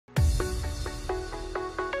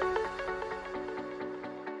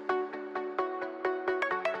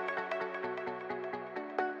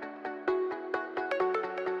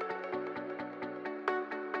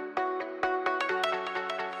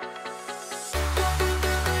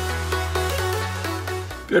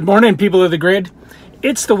Good morning, people of the grid.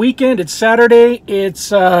 It's the weekend, it's Saturday,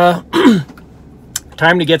 it's time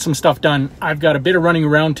to get some stuff done. I've got a bit of running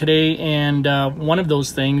around today, and one of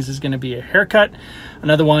those things is going to be a haircut.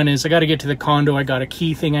 Another one is I got to get to the condo. I got a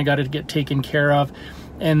key thing I got to get taken care of.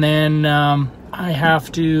 And then I have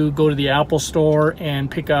to go to the Apple store and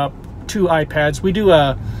pick up 2 iPads. We do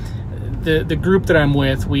the group that I'm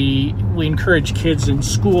with, we encourage kids in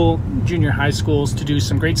school, junior high schools, to do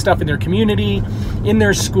some great stuff in their community, in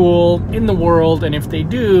their school, in the world, and if they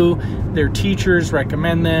do, their teachers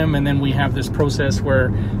recommend them, and then we have this process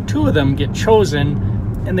where 2 of them get chosen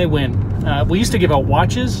and they win. We used to give out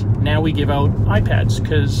watches, now we give out iPads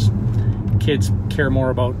because kids care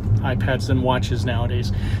more about iPads than watches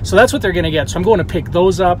nowadays. So that's what they're going to get. So I'm going to pick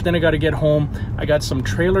those up. Then I got to get home. I got some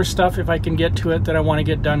trailer stuff, if I can get to it, that I want to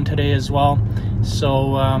get done today as well.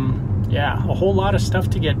 So yeah, a whole lot of stuff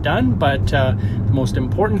to get done. But the most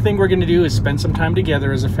important thing we're going to do is spend some time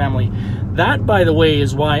together as a family. That, by the way,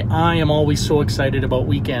 is why I am always so excited about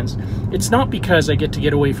weekends. It's not because I get to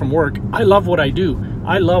get away from work. I love what I do.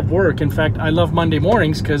 I love work. In fact, I love Monday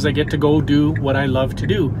mornings because I get to go do what I love to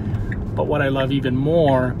do. But what I love even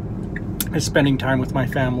more is spending time with my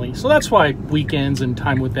family. So that's why weekends and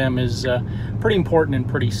time with them is pretty important and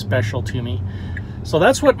pretty special to me. So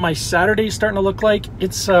that's what my Saturday's starting to look like.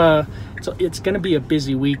 It's going to be a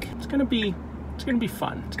busy week. It's going to be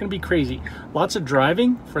fun. It's going to be crazy. Lots of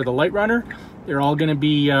driving for the Light Runner. They're all going to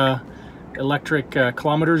be electric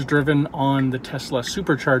kilometers driven on the Tesla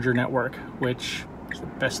supercharger network, which is the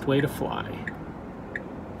best way to fly.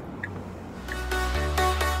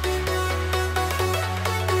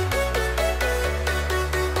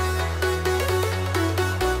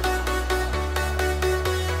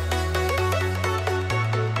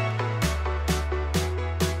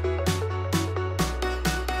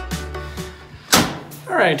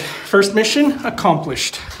 All right, first mission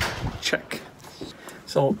accomplished. Check.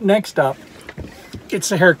 So next up,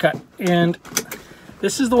 it's a haircut, and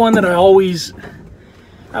this is the one that I always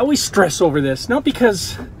stress over this. Not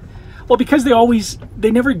because, well, because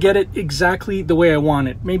they never get it exactly the way I want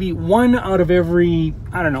it. Maybe 1 out of every,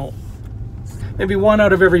 I don't know, maybe 1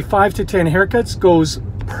 out of every 5 to 10 haircuts goes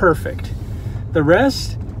perfect. The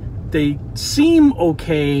rest, they seem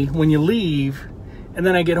okay when you leave. And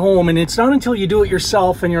then I get home, and it's not until you do it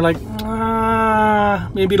yourself and you're like,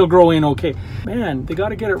 maybe it'll grow in okay. Man, they got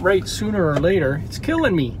to get it right sooner or later. It's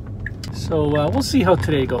killing me. So we'll see how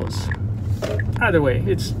today goes. Either way,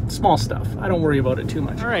 it's small stuff. I don't worry about it too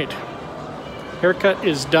much. All right, haircut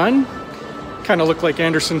is done. Kind of look like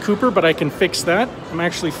Anderson Cooper, but I can fix that. I'm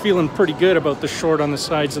actually feeling pretty good about the short on the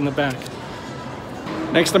sides and the back.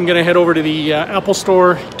 Next, I'm going to head over to the Apple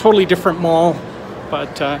store. Totally different mall,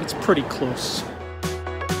 but it's pretty close.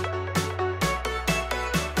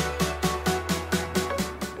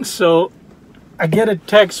 So I get a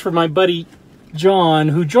text from my buddy John,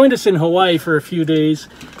 who joined us in Hawaii for a few days,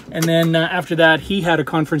 and then after that he had a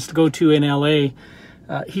conference to go to in LA.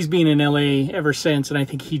 He's been in LA ever since, and I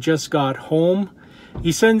think he just got home.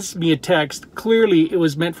 He sends me a text. Clearly it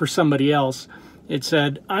was meant for somebody else. It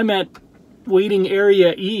said, "I'm at waiting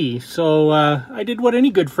area E." So I did what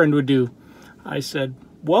any good friend would do. I said,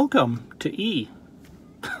 "Welcome to E."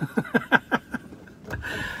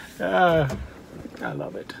 I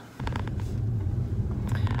love it.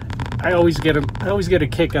 I always get a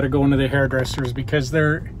kick out of going to the hairdressers because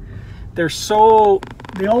they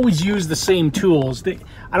always use the same tools.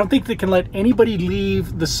 I don't think they can let anybody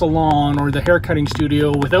leave the salon or the haircutting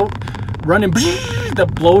studio without running the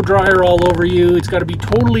blow dryer all over you. It's got to be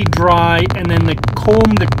totally dry, and then the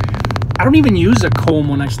comb. I don't even use a comb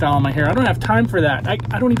when I style my hair. I don't have time for that.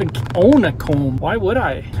 I don't even own a comb. Why would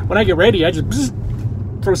I? When I get ready, I just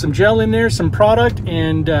throw some gel in there, some product,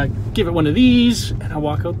 and give it one of these, and I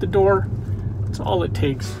walk out the door. That's all it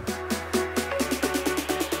takes.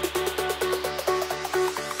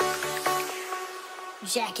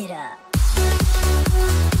 Jack it up.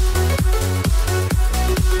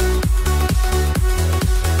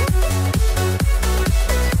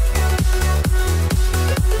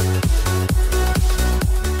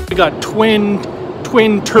 We got twin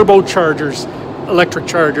turbochargers, electric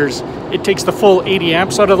chargers. It takes the full 80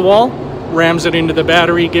 amps out of the wall, rams it into the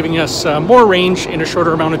battery, giving us more range in a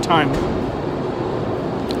shorter amount of time.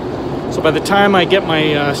 So by the time I get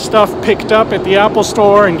my stuff picked up at the Apple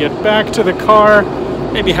store and get back to the car,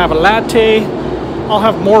 maybe have a latte, I'll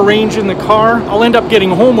have more range in the car. I'll end up getting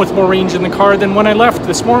home with more range in the car than when I left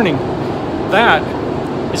this morning. That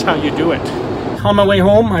is how you do it. On my way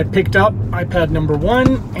home, I picked up iPad number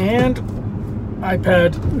 1 and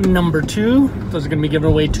iPad number 2. Those are going to be given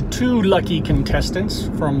away to 2 lucky contestants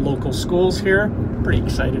from local schools here. Pretty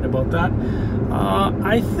excited about that.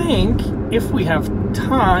 I think if we have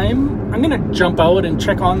time, I'm going to jump out and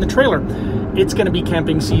check on the trailer. It's going to be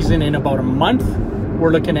camping season in about a month.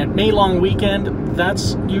 We're looking at May long weekend.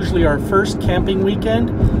 That's usually our first camping weekend.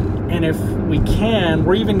 And if we can,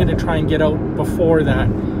 we're even going to try and get out before that.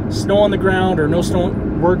 Snow on the ground or no snow,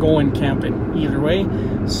 we're going camping either way.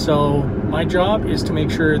 So my job is to make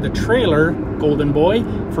sure the trailer, Golden Boy,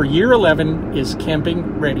 for year 11 is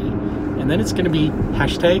camping ready. And then it's going to be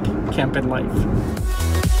hashtag Campin' Life.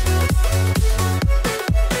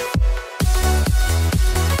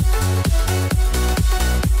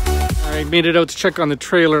 I made it out to check on the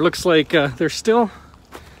trailer. Looks like there's still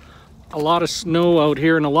a lot of snow out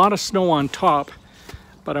here and a lot of snow on top.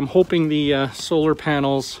 But I'm hoping the solar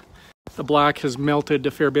panels, the black has melted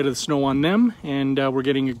a fair bit of the snow on them, and we're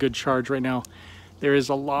getting a good charge right now. There is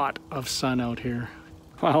a lot of sun out here.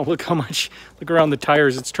 Wow, look how much, look around the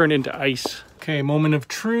tires, it's turned into ice. Okay, moment of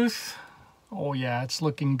truth. Oh yeah, it's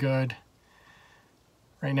looking good.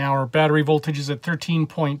 Right now our battery voltage is at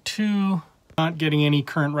 13.2. Not getting any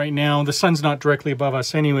current right now. The sun's not directly above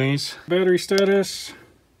us anyways. Battery status,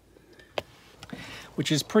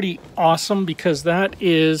 which is pretty awesome because that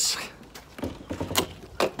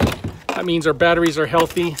means our batteries are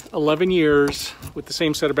healthy. 11 years with the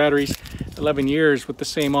same set of batteries, 11 years with the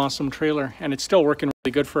same awesome trailer, and it's still working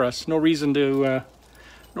really good for us. No reason to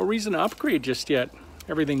upgrade just yet.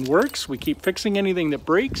 Everything works. We keep fixing anything that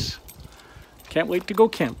breaks. Can't wait to go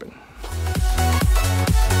camping.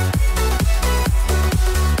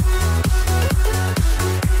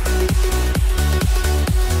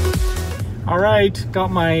 All right,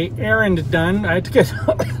 got my errand done. I had to get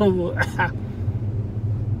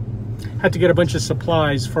a bunch of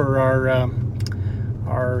supplies for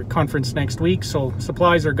our conference next week. So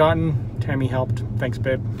supplies are gotten. Tammy helped. Thanks,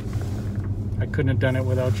 babe. I couldn't have done it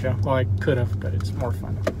without you. Well, I could have, but it's more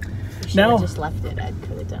fun. You should have just left it. I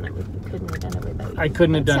could have done it. Couldn't have done it without you. I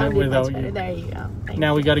couldn't have done it without you. There you go.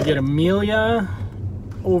 Now we got to get Amelia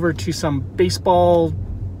over to some baseball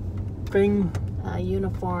thing.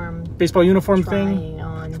 Baseball uniform thing.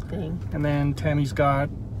 And then Tammy's got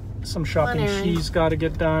some shopping she's got to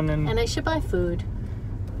get done. And I should buy food.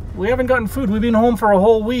 We haven't gotten food. We've been home for a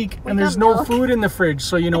whole week and there's no food in the fridge.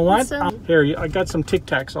 So you know what? Here, I got some Tic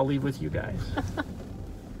Tacs I'll leave with you guys.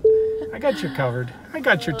 I got you covered. I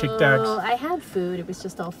got your Tic Tacs. Oh, I had food. It was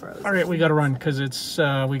just all frozen. All right, we got to run because it's,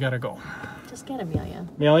 we got to go. Just get Amelia.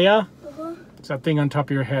 Amelia? It's that thing on top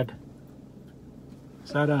of your head.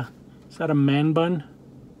 Is that a man bun?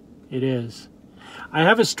 It is. I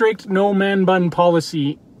have a strict no man bun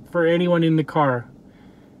policy for anyone in the car.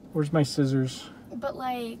 Where's my scissors? But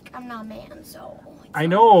like, I'm not a man, so. I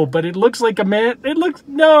know, but it looks like a man. It looks,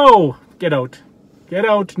 no! Get out. Get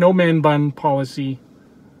out. No man bun policy.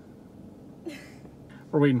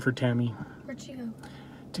 We're waiting for Tammy. Where'd she go?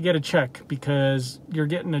 To get a check because you're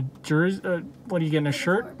getting a jersey. What are you getting? A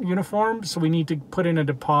shirt? Uniform? So we need to put in a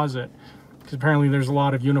deposit. Because apparently there's a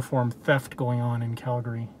lot of uniform theft going on in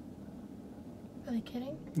Calgary. Are they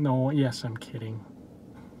kidding? No, yes, I'm kidding.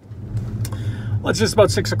 Well, it's just about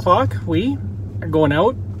 6 o'clock. We are going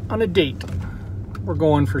out on a date. We're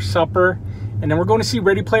going for supper, and then we're going to see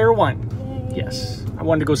Ready Player One. Yay. Yes, I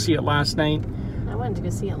wanted to go see it last night. I wanted to go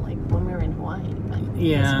see it like when we were in Hawaii. But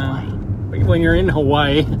yeah, when you're in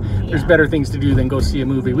Hawaii, there's better things to do than go see a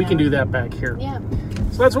movie. We can do that back here. Yeah.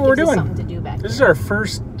 So that's what we're doing. Something to do back this is our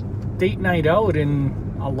first date night out in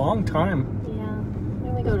a long time. Yeah,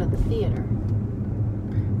 then we go to the theater.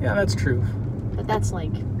 Yeah, that's true. But that's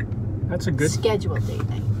like a good scheduled date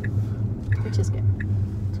night, which is good.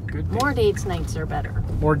 It's a good More dates nights are better.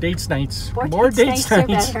 More dates nights. More dates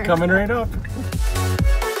nights coming right up.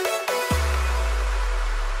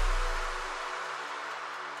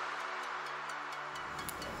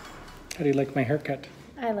 How do you like my haircut?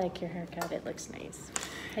 I like your haircut. It looks nice.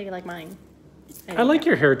 How do you like mine? I like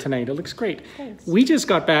your hair tonight. It looks great. Thanks. We just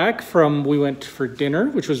got back from, we went for dinner,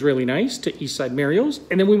 which was really nice, to Eastside Mario's.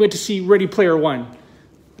 And then we went to see Ready Player One.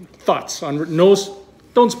 Thoughts on, no,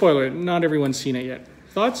 don't spoil it. Not everyone's seen it yet.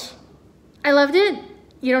 Thoughts? I loved it.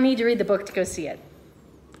 You don't need to read the book to go see it.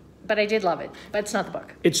 But I did love it. But it's not the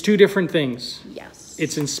book. It's two different things. Yes.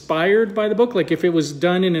 It's inspired by the book. Like if it was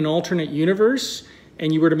done in an alternate universe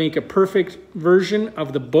and you were to make a perfect version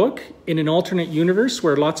of the book in an alternate universe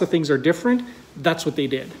where lots of things are different, that's what they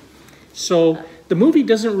did. So the movie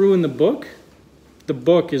doesn't ruin the book. The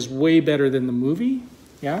book is way better than the movie.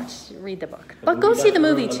 Yeah? Read the book. But go see the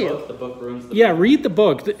movie too. The book ruins the Yeah, read the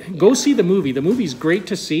but see the movie. The movie's great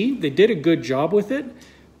to see. They did a good job with it.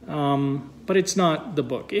 But but it's not the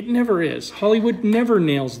book. It never is. Hollywood never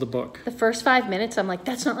nails the book. The first 5 minutes, I'm like,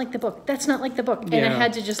 that's not like the book. That's not like the book. And I Yeah.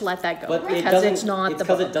 had to just let that go But it because doesn't, it's not the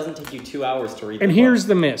because book. it doesn't take you 2 hours to read And the here's book.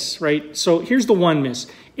 the miss, right? So here's the one miss.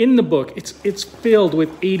 In the book, it's filled with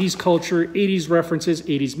 80s culture, 80s references,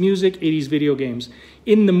 80s music, 80s video games.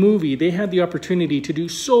 In the movie, they had the opportunity to do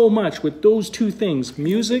so much with those two things,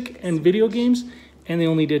 music and video games, and they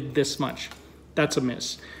only did this much. That's a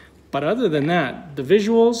miss. But other than that, the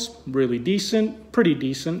visuals, really decent, pretty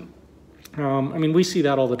decent. I mean, we see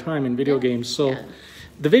that all the time in video games. So Yeah.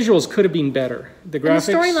 the visuals could have been better. The And the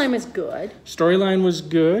graphics. storyline was good. Storyline was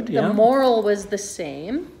good, The yeah. moral was the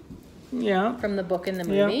same Yeah. from the book and the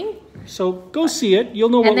Yeah. movie. So go see it. You'll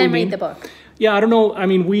know what And then we mean. read the book. Yeah, I don't know. I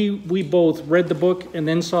mean, we both read the book and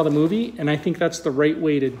then saw the movie, and I think that's the right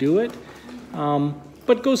way to do it.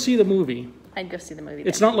 But go see the movie. I'd go see the movie.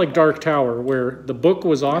 It's then. not like Dark Tower, where the book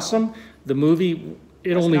was awesome. The movie,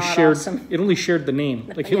 it Was only not shared awesome. it only shared the name.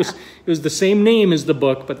 Like it was the same name as the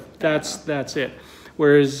book, but that's it.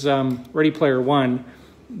 Whereas Ready Player One,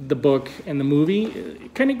 the book and the movie,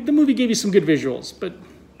 the movie gave you some good visuals, but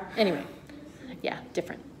Anyway, yeah,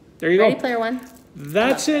 different. there you Ready go. Player One.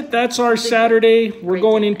 That's it. That's our Saturday. We're great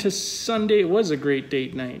going date into Sunday. It was a great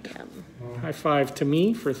date night. Yeah. High five to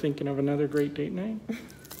me for thinking of another great date night.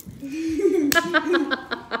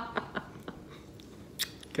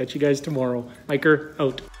 Catch you guys tomorrow. Miker,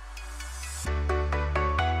 out.